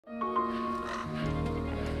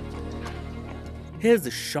Here's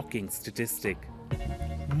a shocking statistic.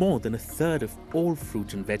 More than a third of all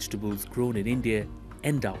fruit and vegetables grown in India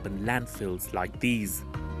end up in landfills like these.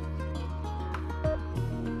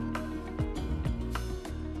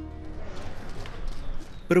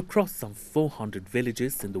 But across some 400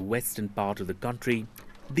 villages in the western part of the country,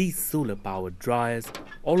 these solar-powered dryers,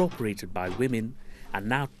 all operated by women, are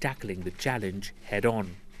now tackling the challenge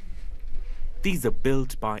head-on. These are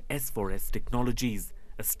built by S4S Technologies,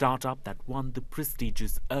 a startup that won the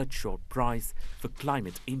prestigious Earthshot Prize for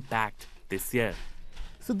climate impact this year.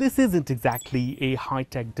 So this isn't exactly a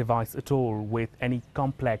high-tech device at all with any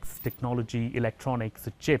complex technology, electronics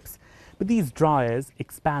or chips. But these dryers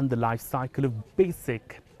expand the life cycle of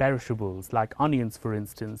basic perishables like onions, for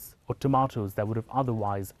instance, or tomatoes that would have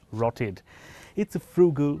otherwise rotted. It's a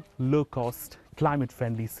frugal, low-cost,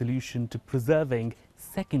 climate-friendly solution to preserving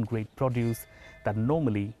second-grade produce that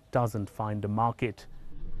normally doesn't find a market.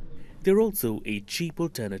 They're also a cheap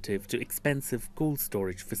alternative to expensive cold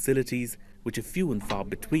storage facilities, which are few and far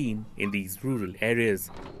between in these rural areas.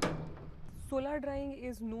 Solar drying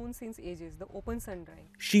is known since ages, the open sun drying.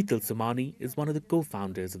 Sheetal Somani is one of the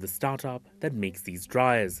co-founders of the startup that makes these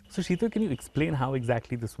dryers. So Sheetal, can you explain how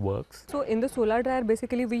exactly this works? So in the solar dryer,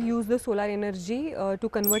 basically we use the solar energy to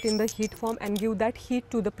convert in the heat form and give that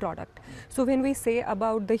heat to the product. So when we say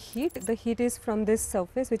about the heat is from this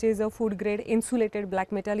surface, which is a food grade insulated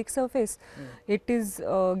black metallic surface. It is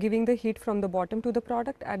giving the heat from the bottom to the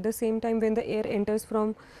product. At the same time, when the air enters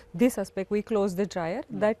from this aspect, we close the dryer.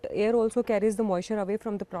 That air also carries the moisture away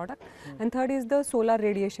from the product. And third is the solar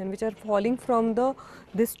radiation, which are falling from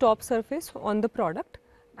this top surface on the product,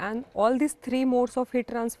 and all these three modes of heat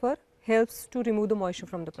transfer helps to remove the moisture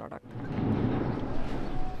from the product.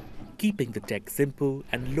 Keeping the tech simple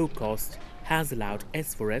and low cost has allowed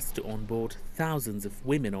S4S to onboard thousands of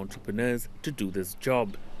women entrepreneurs to do this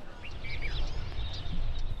job.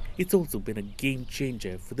 It's also been a game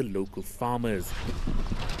changer for the local farmers.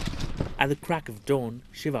 At the crack of dawn,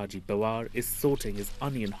 Shivaji Pawar is sorting his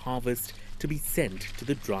onion harvest to be sent to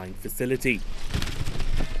the drying facility.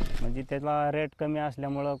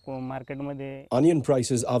 Onion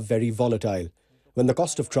prices are very volatile. When the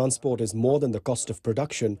cost of transport is more than the cost of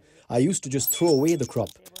production, I used to just throw away the crop.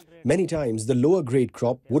 Many times the lower grade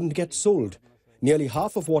crop wouldn't get sold. Nearly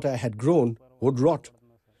half of what I had grown would rot.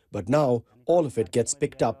 But now all of it gets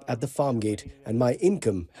picked up at the farm gate and my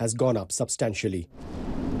income has gone up substantially.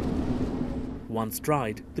 Once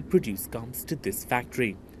dried, the produce comes to this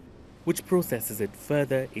factory, which processes it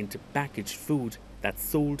further into packaged food that's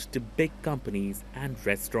sold to big companies and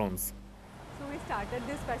restaurants. So we started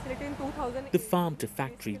this facility in 2000. The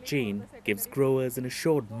farm-to-factory chain gives growers an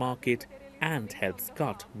assured market and helps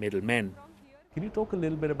cut middlemen. Can you talk a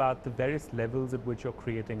little bit about the various levels at which you're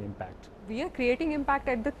creating impact? We are creating impact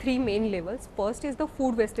at the three main levels. First is the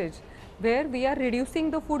food wastage, where we are reducing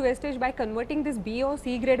the food wastage by converting this B or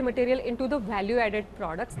C grade material into the value added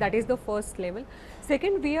products. That is the first level.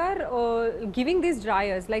 Second, we are giving these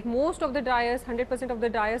dryers, like most of the dryers, 100% of the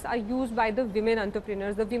dryers are used by the women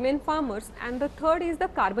entrepreneurs, the women farmers. And the third is the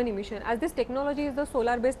carbon emission. As this technology is the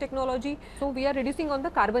solar based technology, so we are reducing on the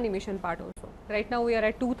carbon emission part also. Right now we are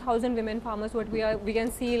at 2,000 women farmers. What we can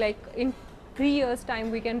see, like in 3 years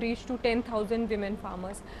time we can reach to 10,000 women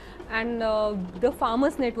farmers. And the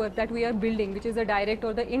farmers network that we are building, which is the direct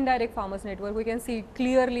or the indirect farmers network, we can see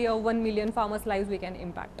clearly a 1 million farmers lives we can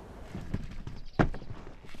impact.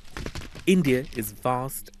 India is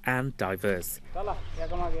vast and diverse.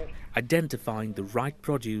 Identifying the right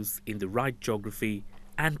produce in the right geography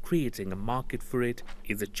and creating a market for it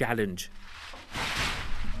is a challenge.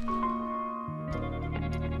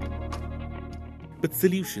 But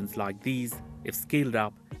solutions like these, if scaled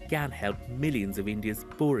up, can help millions of India's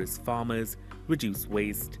poorest farmers reduce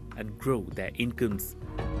waste and grow their incomes.